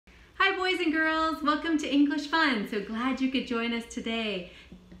and girls, welcome to English Fun. So glad you could join us today.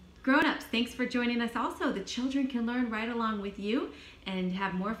 Grown-ups, thanks for joining us also. The children can learn right along with you and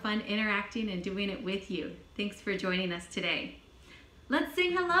have more fun interacting and doing it with you. Thanks for joining us today. Let's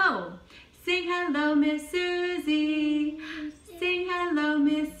sing hello. Sing hello, Miss Susie. Sing hello,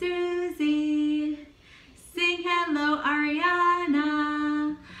 Miss Susie. Sing hello,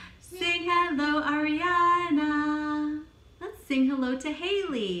 Ariana. Sing hello, Ariana. Let's sing hello to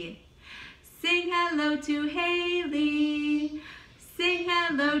Haley. Sing hello to Haley. Sing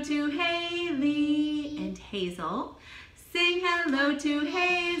hello to Haley and Hazel. Sing hello to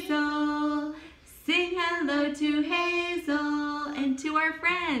Hazel. Sing hello to Hazel and to our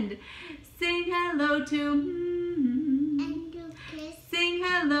friend. Sing hello to Sing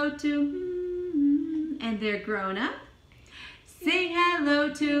hello to and they're grown up. Sing hello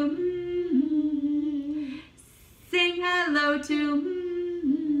to Sing hello to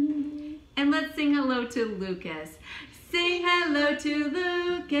and let's sing hello to Lucas. Sing hello to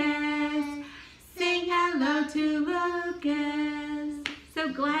Lucas. Sing hello to Lucas. So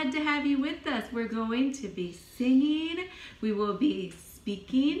glad to have you with us. We're going to be singing. We will be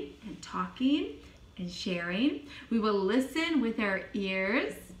speaking and talking and sharing. We will listen with our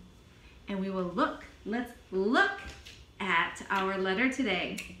ears and we will look. Let's look at our letter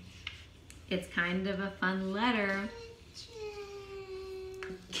today. It's kind of a fun letter.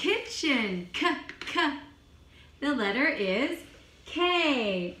 Kitchen. K. The letter is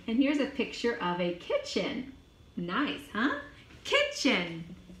K. And here's a picture of a kitchen. Nice, huh? Kitchen.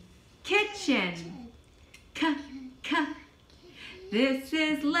 Kitchen. K. This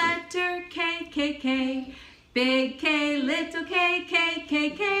is letter K. Big K, little K.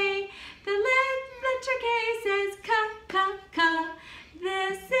 The letter K says K.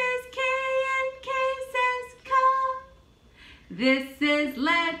 This is K and K says K. This is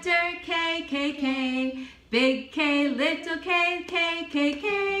letter K. Big K, little K.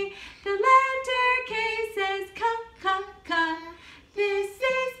 The letter K says K. This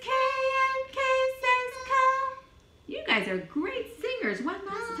is K and K says K. You guys are great singers. One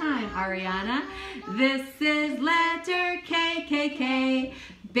last time, Ariana. This is letter K.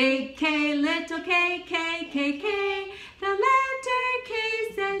 Big K, little K. The letter K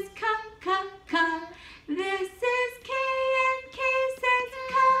says K. This is K and K says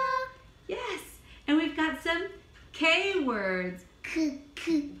K. Yes. And we've got some K words.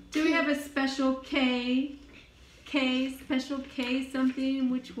 Do we have a special K? Special K something?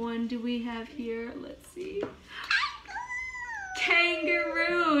 Which one do we have here? Let's see.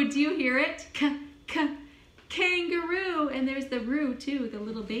 Kangaroo. Do you hear it? Kangaroo. And there's the roo too, the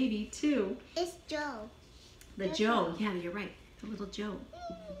little baby too. It's Joe. The Joe. Yeah, you're right. The little Joe.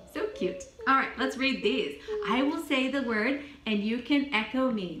 So cute. All right, let's read these. I will say the word and you can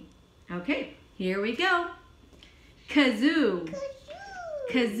echo me. Okay. Here we go. Kazoo.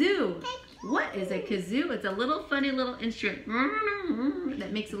 Kazoo. What is a kazoo? It's a little funny little instrument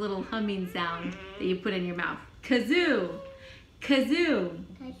that makes a little humming sound that you put in your mouth. Kazoo. Kazoo.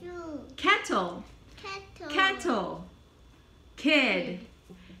 Kettle. Kettle. Kid.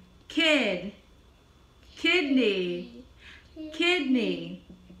 Kidney.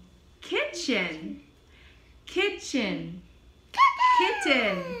 Kitchen. Kitten.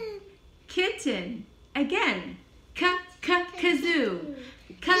 Kitten. Again. Kazoo.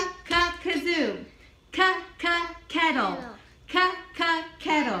 Kazoo. Kettle. Kettle.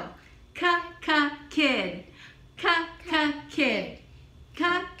 Kid.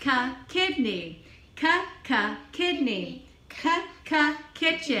 Kid. Kidney. Kidney.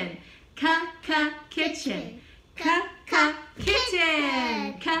 Kitchen. Kitchen.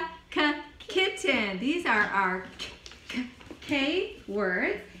 Kitten. These are our K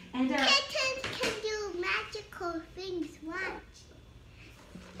words. And kittens can do magical things. Watch.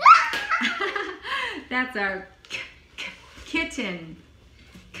 That's our kitten.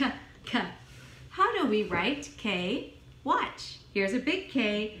 How do we write K? Watch. Here's a big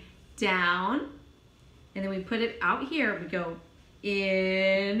K down, and then we put it out here. We go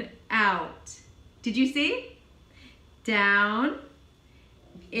in, out. Did you see? Down,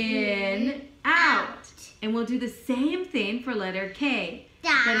 in, out. And we'll do the same thing for letter K.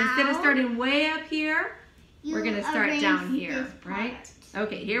 Down. But instead of starting way up here, we're going to start down here, right?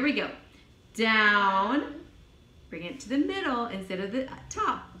 Okay, here we go. Down, bring it to the middle instead of the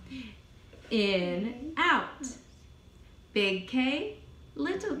top. In, out. Big K,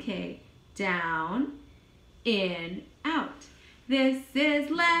 little K. Down, in, out. This is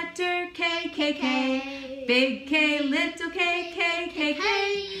letter K. Big K, little K.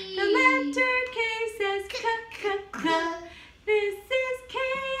 The letter K says K. This is K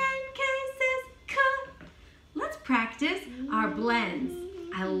and K practice our blends.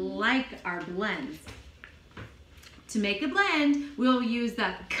 I like our blends. To make a blend, we'll use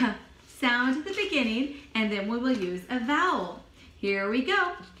the K sound at the beginning, and then we will use a vowel. Here we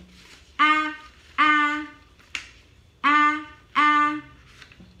go. Ah, ah, ah, ah.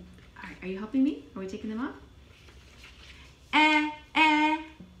 All right, are you helping me? Are we taking them off? Eh, eh,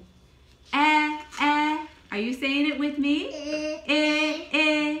 eh, eh. Are you saying it with me? Eh,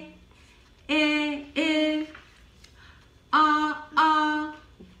 eh, eh, eh. Ah, ah,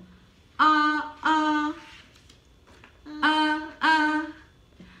 ah, ah.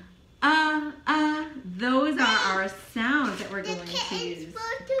 Those are our sounds that we're going to use. The kitten's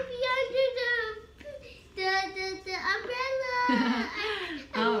supposed to be under the umbrella.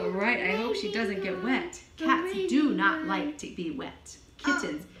 All right, I hope she doesn't get wet. Cats do not like to be wet.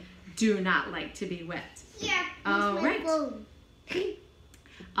 Kittens do not like to be wet. Yeah. All right.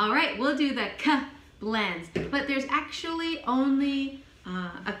 All right, we'll do the K blends, but there's actually only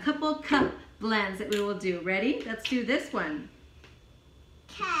a couple K blends that we will do. Ready? Let's do this one.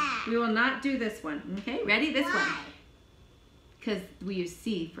 Cat. We will not do this one. Okay, ready? This Why? one. Because we use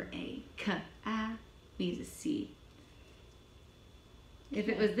C for A. K, A, we use a C. If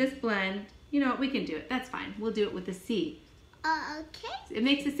it was this blend, you know what, we can do it. That's fine. We'll do it with a C. Okay. It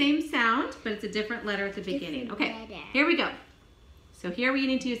makes the same sound, but it's a different letter at the beginning. Different Okay, letter. here we go. So here we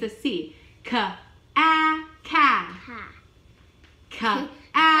need to use the C. K, A, K. Ha. K,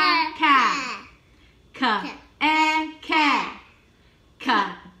 A, K. K, A, K. K,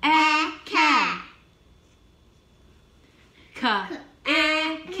 A, K. K,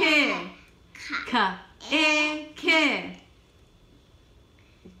 A, K. K, A, K. K, A, K.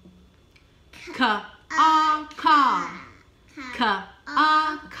 K, A,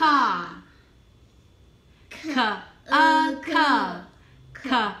 K. K, A, K.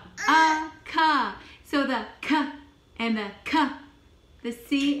 K, A, K. So the K and the K, the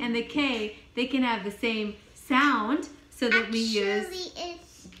C and the K, they can have the same sound so that we use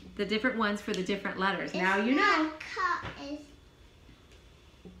the different ones for the different letters. Now you know.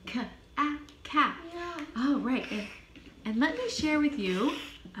 K, A, K. All right, and let me share with you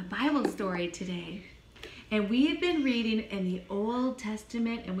a Bible story today. And we have been reading in the Old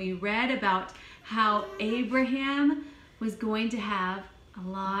Testament, and we read about how Abraham was going to have a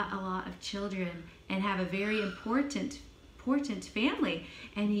lot of children and have a very important family.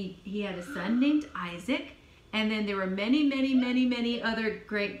 And he had a son named Isaac, and then there were many other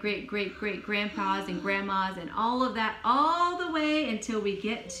great grandpas and grandmas and all of that, all the way until we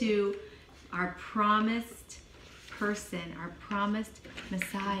get to our promised person, our promised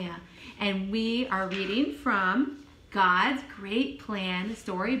Messiah. And we are reading from God's Great Plan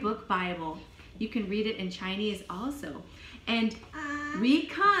Storybook Bible. You can read it in Chinese also. And we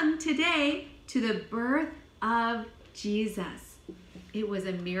come today to the birth of Jesus. It was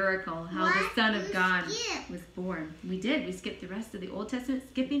a miracle how the Son of God was born. We did. We skipped the rest of the Old Testament,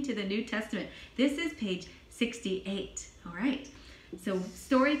 skipping to the New Testament. This is page 68. All right. So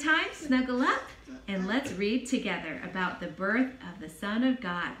story time, snuggle up, and let's read together about the birth of the Son of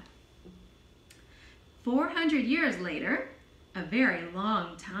God. 400 years later, a very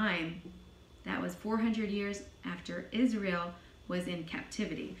long time, that was 400 years after Israel was in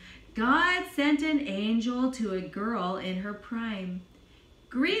captivity, God sent an angel to a girl in her prime.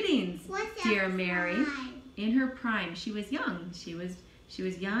 Greetings, dear Mary. In her prime, she was young. She was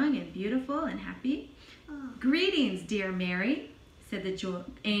young and beautiful and happy. Greetings, dear Mary, said the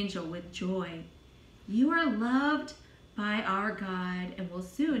angel with joy. You are loved by our God and will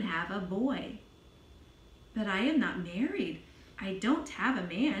soon have a boy. But I am not married. I don't have a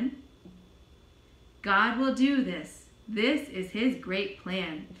man. God will do this. This is his great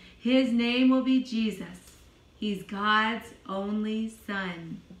plan. His name will be Jesus. He's God's only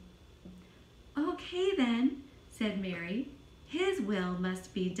son. Okay then, said Mary. His will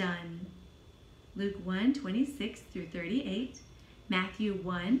must be done. Luke 1:26 through 38, Matthew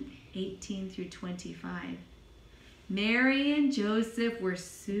 1:18 through 25. Mary and Joseph were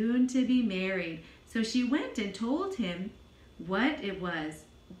soon to be married, so she went and told him what it was,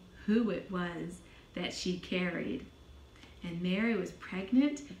 who it was that she carried. And Mary was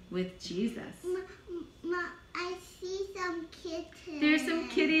pregnant with Jesus. I see some kittens. There's some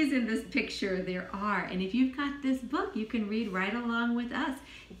kitties in this picture. There are. And if you've got this book, you can read right along with us.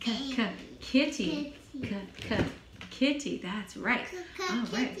 Kitty. Kitty. That's right. All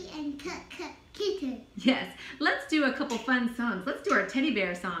right. Kitty and kitten. Yes. Let's do a couple fun songs. Let's do our teddy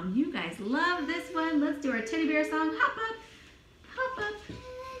bear song. You guys love this one. Let's do our teddy bear song. Hop up. Hop up.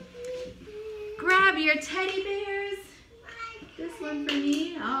 Grab your teddy bears. This one for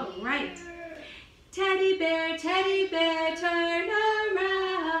me. All right. Teddy bear, turn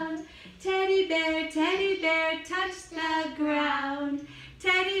around. Teddy bear, touch the ground.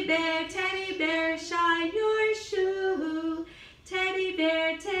 Teddy bear, shine your shoe. Teddy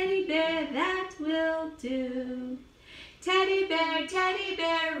bear, that will do. Teddy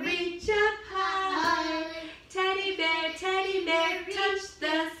bear, reach up high. Teddy bear, touch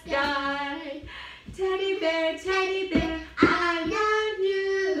the sky. Teddy bear, I love you.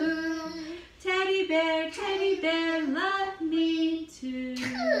 Teddy bear, love me too.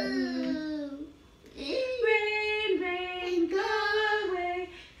 Rain, rain, go away.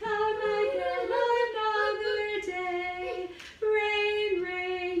 Come again another day. Rain,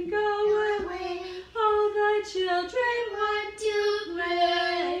 rain, go away. All the children want to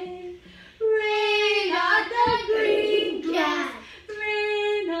play. Rain on the green grass.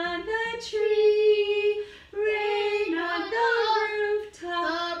 Rain on the tree. Rain on the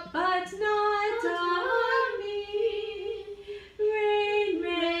rooftop, but not on me. Rain,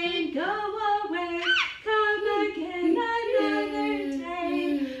 rain, go away. Come again another day.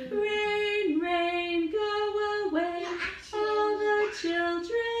 Rain, rain, go away. All the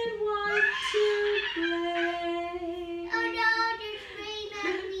children want to play. Oh no, there's rain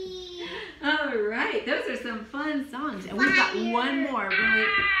on me. All right, those are some fun songs. And we've got one more really,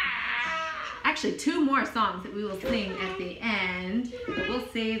 actually 2 more songs that we will sing at the end, but we'll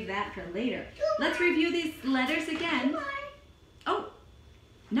save that for later. Let's review these letters again. Oh,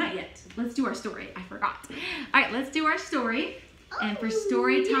 not yet. Let's do our story. I forgot. All right, let's do our story. And for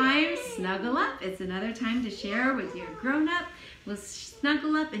story time, snuggle up. It's another time to share with your grown-up. We'll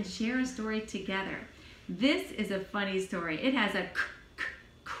snuggle up and share a story together. This is a funny story. It has a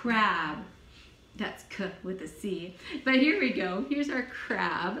crab. That's k with a C. But here we go. Here's our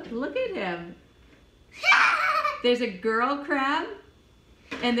crab. Look at him. There's a girl crab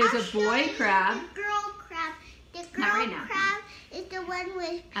and there's a boy crab. The girl crab. The Not girl right now. crab is the one with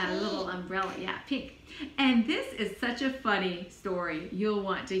pink. A little umbrella, yeah, pink. And this is such a funny story. You'll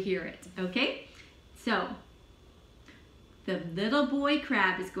want to hear it, okay? So, the little boy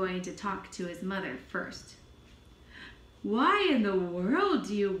crab is going to talk to his mother first. Why in the world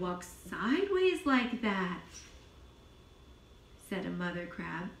do you walk sideways like that? Said a mother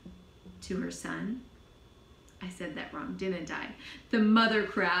crab to her son. I said that wrong, didn't I? The mother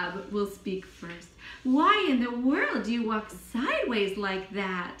crab will speak first. Why in the world do you walk sideways like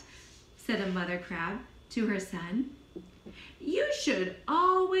that? Said a mother crab to her son. You should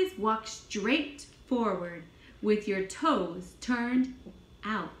always walk straight forward with your toes turned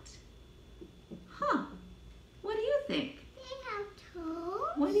out. Huh, what do you think? They have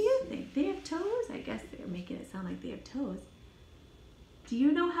toes. What do you think? They have toes? I guess they're making it sound like they have toes. Do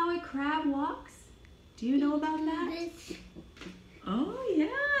you know how a crab walks? Do you know about that? Oh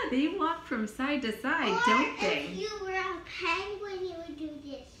yeah, they walk from side to side, don't they? If you were a penguin, you would do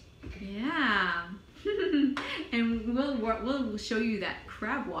this. Yeah. And we'll show you that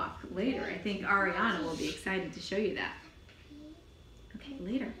crab walk later. I think Ariana will be excited to show you that. Okay,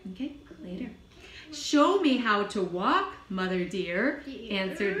 later. Okay, later. Show me how to walk, mother dear,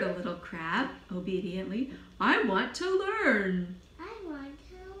 answered the little crab obediently. I want to learn. I want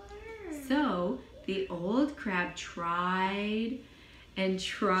to learn. So the old crab tried and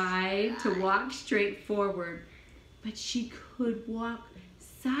tried to walk straight forward, but she could walk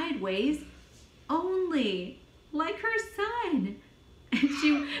sideways only, like her son.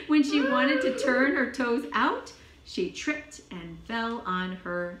 And when she wanted to turn her toes out, she tripped and fell on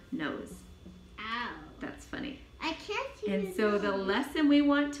her nose. Ow. That's funny. I can't see. And so the lesson we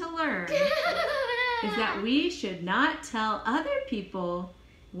want to learn is that we should not tell other people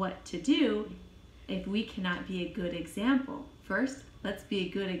what to do if we cannot be a good example. First, let's be a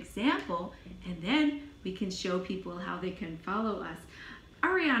good example, and then we can show people how they can follow us.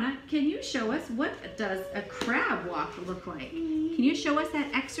 Ariana, can you show us what does a crab walk look like? Can you show us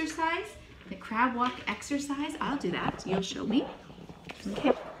that exercise? The crab walk exercise? I'll do that. You'll show me.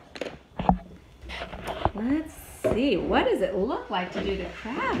 Okay. Let's see. What does it look like to do the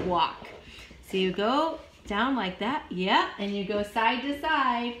crab walk? So you go down like that. Yeah, and you go side to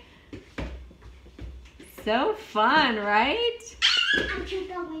side. So fun, right? I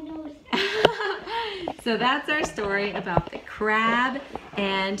tripped on my nose. So that's our story about the crab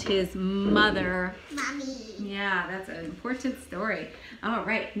and his mother. Mommy. Yeah, that's an important story. All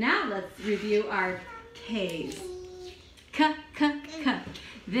right, now let's review our K's. K, K, K.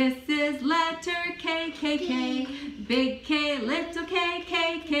 This is letter K, K, K. Big K, little K,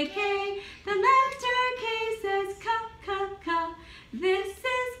 K, K, K. The letter K says K, K, K. This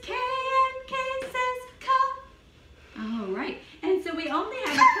is K and K says K. All right, and so we only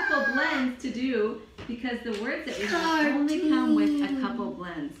have a couple blends blends to do because the words that we have only come with a couple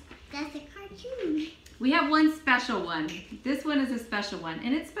blends. That's a cartoon. We have one special one. This one is a special one,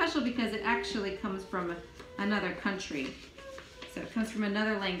 and it's special because it actually comes from another country. So it comes from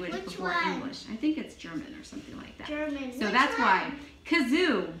another language before English. I think it's German or something like that. German. So that's why.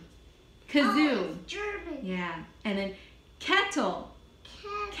 Kazoo. Kazoo. Oh, it's German. Yeah. And then kettle.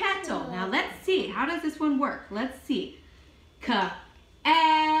 Kettle. Now let's see. How does this one work? Let's see. Kettle.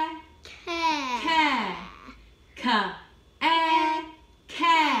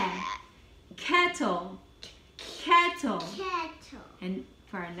 Kettle. And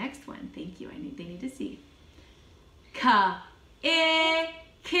for our next one, thank you. They need to see. Kid.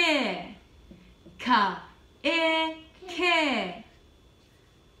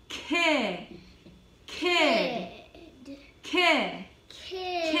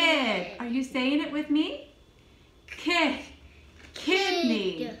 Are you saying it with me? Kidney.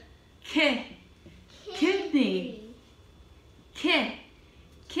 Kidney.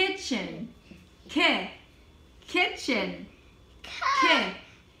 Kitchen. Kitchen.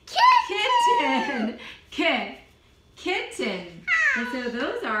 Kitten. And so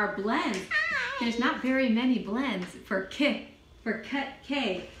those are blends. There's not very many blends for K.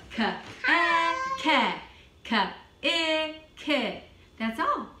 That's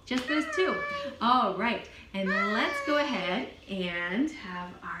all. Just those two. All right. And let's go ahead and have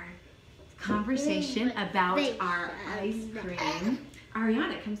our conversation about our ice cream.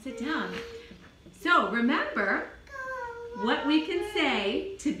 Ariana, come sit down. So remember what we can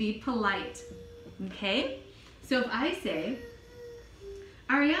say to be polite. Okay? So if I say,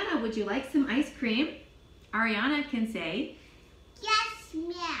 Ariana, would you like some ice cream? Ariana can say, yes,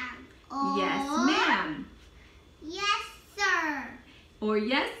 ma'am. Or, yes, ma'am. Yes, sir. Or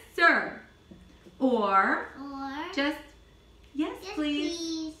yes, sir. Or just, yes, yes,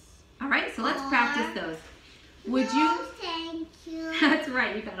 please. All right, so let's practice those. Would no, you? Thank you. That's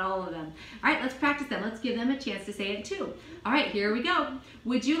right, you got all of them. All right, let's practice them. Let's give them a chance to say it too. All right, here we go.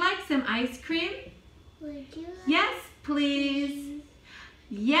 Would you like some ice cream? Would you like Yes, please.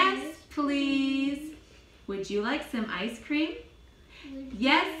 Yes, please. Would you like some ice cream?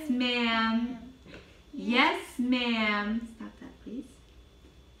 Yes, ma'am. Yes, ma'am. Stop that, please.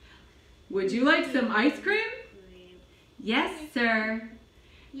 Would you like some ice cream? Yes, sir.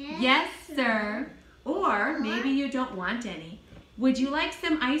 Yes, sir. Or maybe you don't want any. Would you like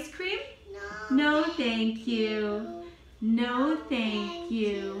some ice cream? No, thank you. No, thank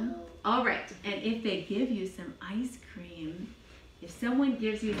you. All right, and if they give you some ice cream, if someone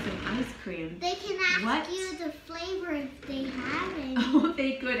gives you some ice cream, they can ask you the flavor if they have it. Oh,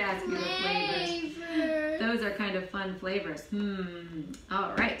 they could ask you the flavors. Those are kind of fun flavors.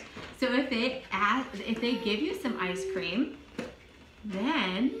 All right. So if they give you some ice cream,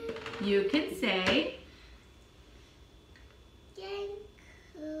 then you can say, thank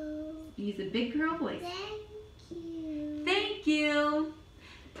you. Use a big girl voice. Thank you.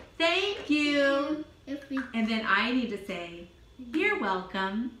 Thank you. Thank you. And then I need to say, you're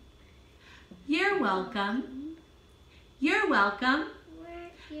welcome. You're welcome. You're welcome.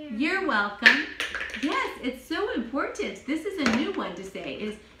 You're welcome. Yes, it's so important. This is a new one to say,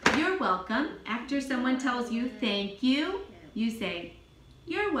 is you're welcome. After someone tells you thank you, you say,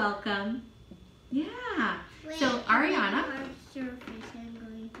 you're welcome. Yeah. So Ariana,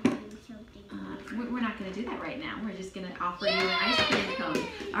 we're not going to do that right now. We're just going to offer you an ice cream cone.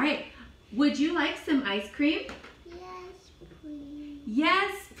 All right. Would you like some ice cream? Yes, please.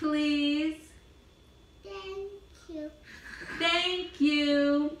 Yes, please. Thank you. Thank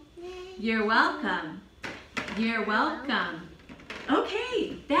you. You're welcome. You're welcome.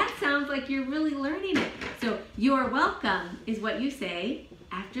 Okay, that sounds like you're really learning it. So you're welcome is what you say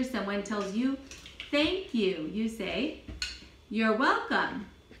after someone tells you thank you. You say, you're welcome.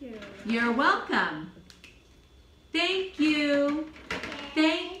 You're welcome. Thank you.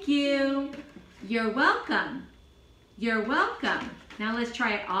 Thank you. You're welcome. You're welcome. Now let's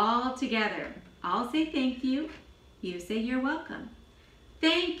try it all together. I'll say thank you. You say you're welcome.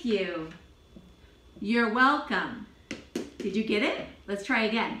 Thank you. You're welcome. Did you get it? Let's try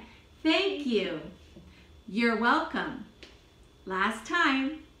again. Thank you. You're welcome. Last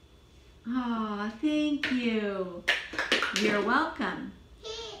time. Oh, thank you. You're welcome.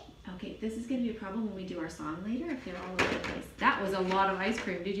 Okay, this is going to be a problem when we do our song later if they're all over the place. That was a lot of ice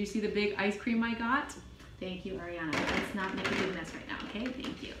cream. Did you see the big ice cream I got? Thank you, Ariana. Let's not make a big mess right now, okay?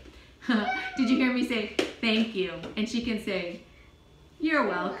 Thank you. Did you hear me say thank you? And she can say, you're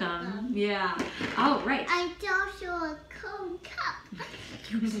welcome. Yeah. All right. I also a cone cup.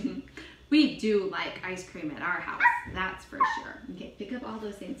 We do like ice cream at our house, that's for sure. Okay, pick up all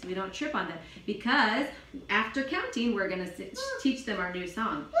those things so we don't trip on them, because after counting, we're gonna teach them our new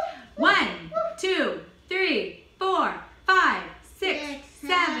song. 1, 2, 3, 4, 5, 6,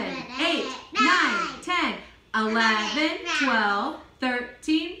 7, 8, 9, 10, 11, 12,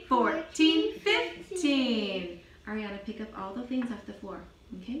 13, 14, 15. Ariana, pick up all the things off the floor,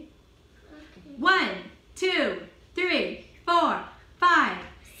 okay? 1, 2, 3, 4, 5,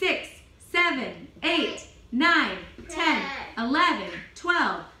 6, 7, 8, 9, 10, 11,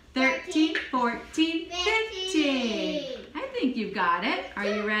 12, 13, 14, 15. I think you got it. Are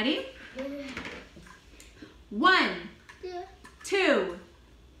you ready? 1, 2,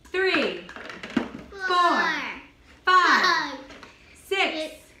 3, 4, 5,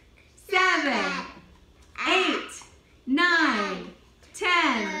 6, 7, 8, 9,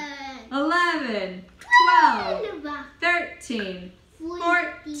 10, 11, 12, 13,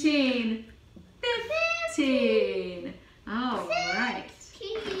 14, 15. All right.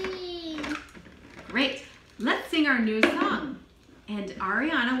 Great. Let's sing our new song. And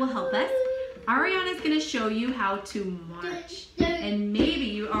Ariana will help us. Ariana is going to show you how to march. And maybe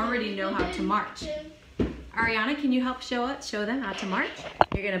you already know how to march. Ariana, can you help show them how to march?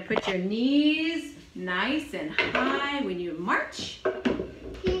 You're going to put your knees nice and high when you march.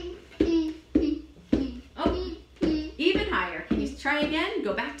 Oh, even higher. Can you try again?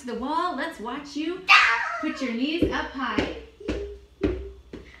 Go back to the wall. Let's watch you put your knees up high.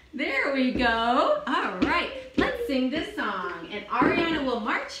 There we go. All right. Let's sing this song. And Ariana will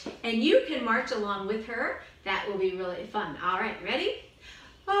march, and you can march along with her. That will be really fun. All right, ready?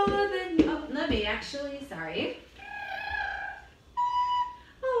 Let me actually, sorry.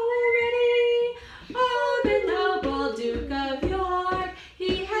 Oh, ready? Oh, the noble Duke of York,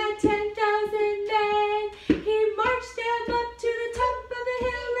 he had 10,000 men. He marched them up to the top of the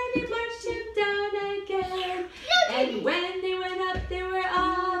hill, and he marched him down again. And when they went up, they were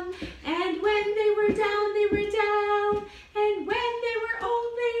up. And when they were down, they were down. And when they were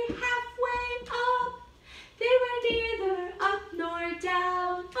only halfway up, they were neither up nor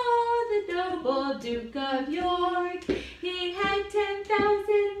down. Oh, the noble Duke of York, he had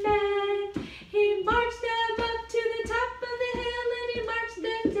 10,000 men. He marched them up to the top of the hill, and he marched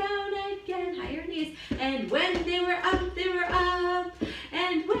them down again. Higher knees. And when they were up, they were up.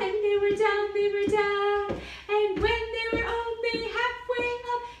 And when they were down, they were down. And when they were only halfway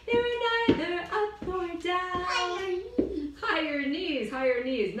up, they were neither up nor down. Higher knees, higher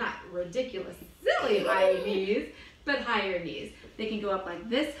knees. Not ridiculous, silly high knees, but higher knees. They can go up like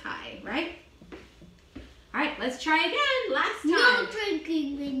this high, right? All right, let's try again. Last time. No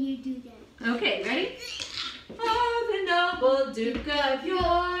drinking when you do that. Okay, ready? Oh, the noble Duke of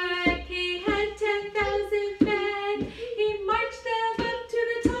York, he had 10,000 men. He marched them up to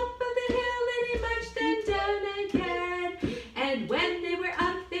the top of the hill, and he marched them down again. And when they were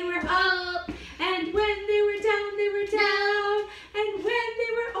up, they were up. And when they were down, they were down. And when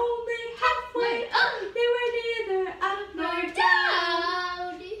they were only halfway up, they were neither up nor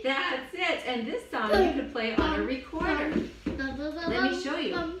down. That's it. And this song you could play on a recorder. Let me show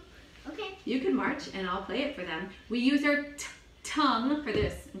you. Okay. You can march, and I'll play it for them. We use our tongue for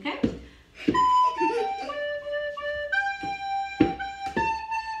this, okay?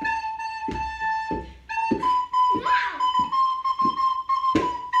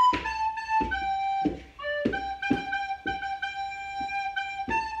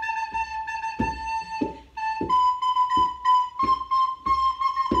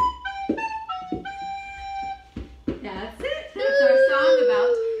 That's it. That's our song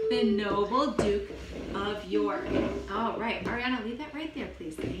about the noble Duke of York. All right, Ariana, leave that right there,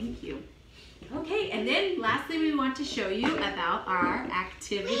 please. Thank you. Okay, and then lastly, we want to show you about our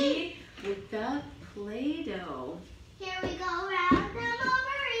activity with the Play-Doh. Here we go around the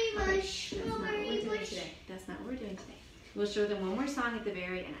mulberry bush. That's not what we're doing today. That's not what we're doing today. We'll show them one more song at the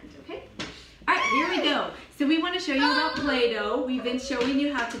very end, okay? All right, here we go. So we want to show you about Play-Doh. We've been showing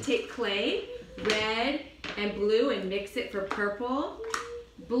you how to take clay, red and blue, and mix it for purple,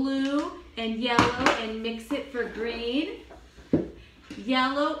 blue and yellow, and mix it for green,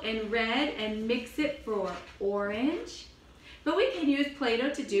 yellow and red, and mix it for orange. But we can use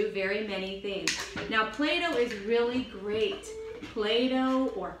Play-Doh to do very many things. Now, Play-Doh is really great.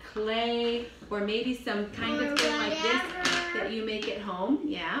 Play-Doh or clay, or maybe some kind of thing like this that you make at home,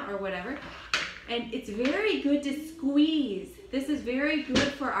 yeah, or whatever. And it's very good to squeeze. This is very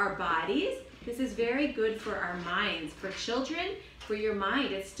good for our bodies. This is very good for our minds. For children, for your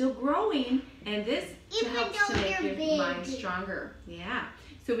mind, it's still growing, and this helps to make your mind stronger. Yeah.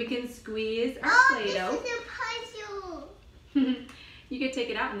 So we can squeeze our Play-Doh. This is a puzzle. You can take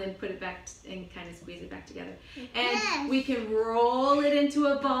it out and then put it back and kind of squeeze it back together. And Yes. we can roll it into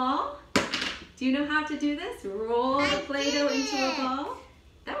a ball. Do you know how to do this? Roll the Play-Doh into a ball.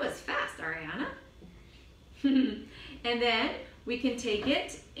 That was fast, Ariana. And then we can take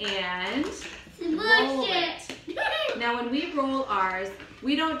it and roll it. Now when we roll ours,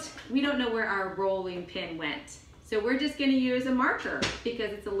 we don't know where our rolling pin went. So we're just going to use a marker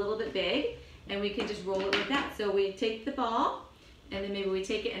because it's a little bit big and we can just roll it like that. So we take the ball and then maybe we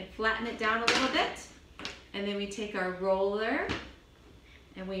take it and flatten it down a little bit. And then we take our roller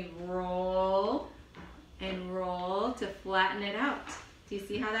and we roll and roll to flatten it out. Do you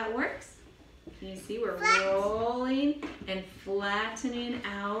see how that works? Can you see we're rolling and flattening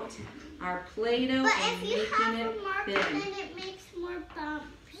out our Play-Doh But and if you making have it a marker, thin. then it makes more bumps.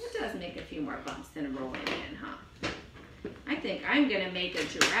 It does make a few more bumps than rolling in, huh? I think I'm gonna make a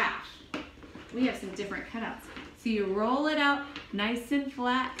giraffe. We have some different cutouts. So you roll it out nice and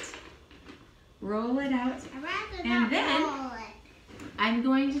flat. Roll it out. I'd rather And not then- roll it. I'm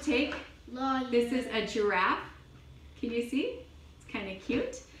going to take, Lawyer. this is a giraffe. Can you see? It's kind of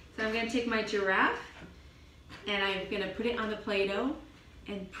cute. So I'm gonna take my giraffe and I'm gonna put it on the Play-Doh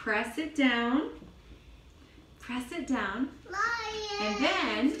and press it down. Press it down. Lawyer. And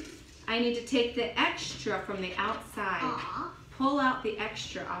then I need to take the extra from the outside. Aw. Pull out the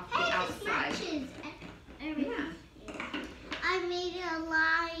extra off the Hey, outside. this matches everything. Yeah. I made a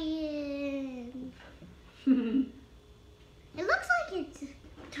lion. It looks like it's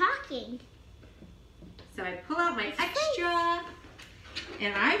talking. So I pull out my extra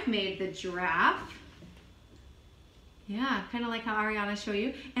and I've made the giraffe. Yeah, kind of like how Ariana showed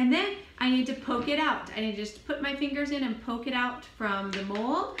you. And then I need to poke it out. I need to just put my fingers in and poke it out from the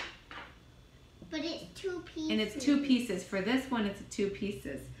mold. But it's 2 pieces. And it's 2 pieces. For this one, it's 2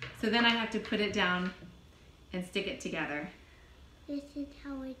 pieces. So then I have to put it down and stick it together. This is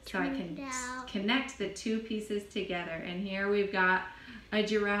how it So I turned can out. connect the 2 pieces together. And here we've got a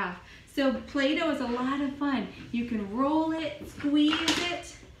giraffe. So Play-Doh is a lot of fun. You can roll it, squeeze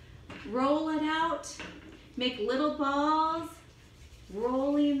it, roll it out, make little balls,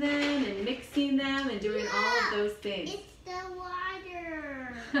 rolling them and mixing them and doing all of those things. It's the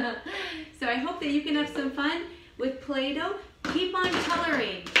water. So I hope that you can have some fun with Play-Doh. Keep on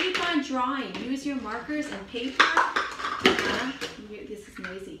coloring, keep on drawing. Use your markers and paper. This is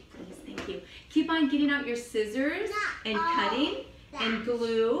noisy. Please, thank you. Keep on getting out your scissors and cutting and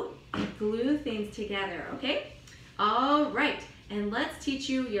glue things together, okay? All right, and let's teach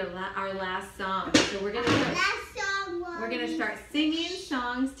you our last song. So we're gonna start singing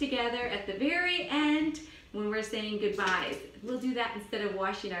songs together at the very end when we're saying goodbyes. We'll do that instead of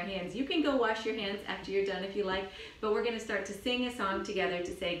washing our hands. You can go wash your hands after you're done if you like, but we're gonna start to sing a song together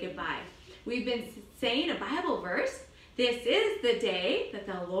to say goodbye. We've been saying a Bible verse. This is the day that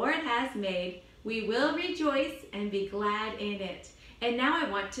the Lord has made. We will rejoice and be glad in it. And now I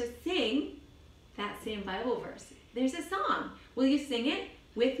want to sing that same Bible verse. There's a song. Will you sing it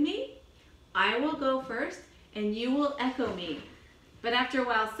with me? I will go first and you will echo me. But after a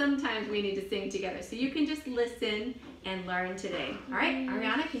while, sometimes we need to sing together. So you can just listen and learn today. All right,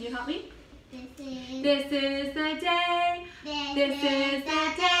 Ariana, can you help me? This is the day. This is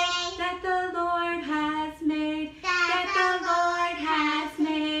the day that the Lord has made. That the Lord has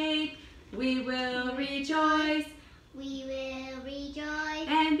made. We will rejoice. We will rejoice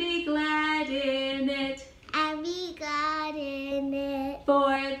And be glad in it. and be glad in it. For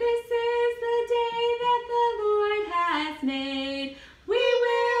this is the day that the Lord has made. We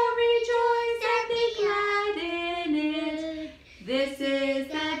will rejoice and be glad in it. This is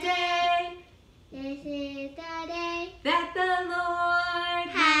the day. This is the day That the Lord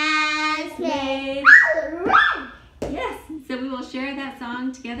has made. Yes, so we will share that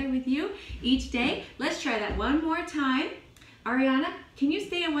song together with you each day. Let's try that one more time. Ariana, can you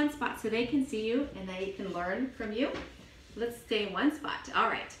stay in one spot so they can see you and they can learn from you? Let's stay in one spot. All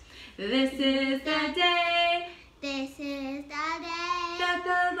right. This is the day This is the day that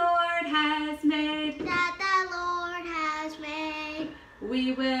the Lord has made. that the Lord has made.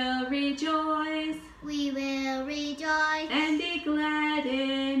 We will rejoice We will rejoice and be glad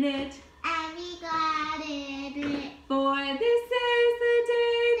in it. and be glad in it. For this is the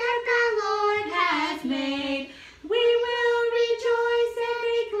day that the Lord has made. We will rejoice and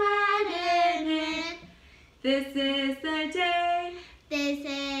be glad in it. This is the day This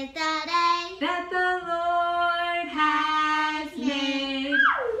is the day that the Lord has made.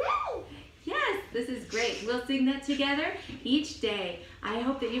 Yes, this is great. We'll sing that together each day. I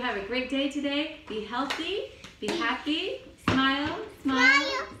hope that you have a great day today. Be healthy, be happy, smile,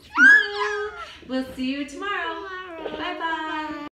 smile, smile. We'll see you tomorrow. Bye-bye.